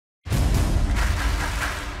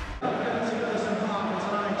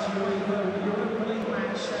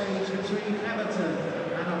stage between Everton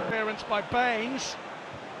and Clearance by Baines.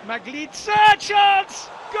 Maglitsa, chance!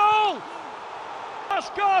 Goal!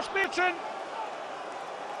 Gasp, Everton!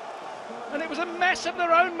 And it was a mess of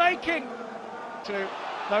their own making. To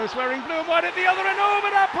those wearing blue and white at the other end. Oh,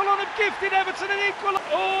 but Apollon have gifted Everton an equal.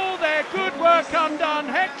 All their good work undone.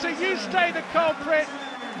 Hector Yuste, the culprit.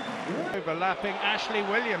 Overlapping Ashley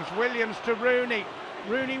Williams. Williams to Rooney.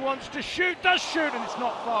 Rooney wants to shoot, does shoot, and it's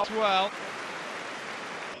not far as well.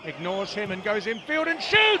 Ignores him and goes infield and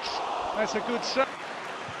shoots! That's a good serve.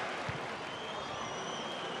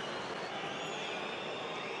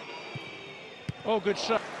 Oh, good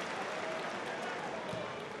serve.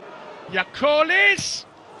 Yakolis!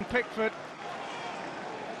 Pickford.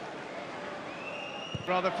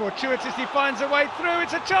 Rather fortuitously finds a way through.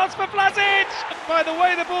 It's a chance for Vlasic! By the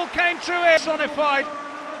way the ball came to him. Personified.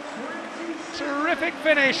 Terrific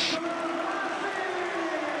finish.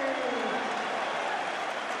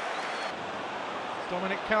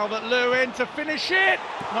 Dominic Calvert-Lewin to finish it.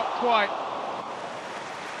 Not quite.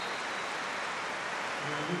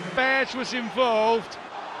 Roberge was involved.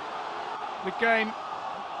 The game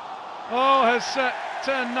has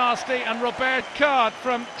turned nasty, and Roberge card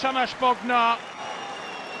from Tomasz Bognar.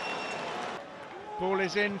 Ball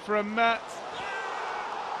is in from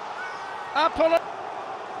Apollon.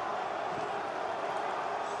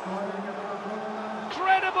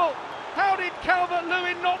 Incredible! How did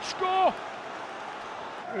Calvert-Lewin not score?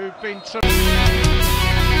 Who've been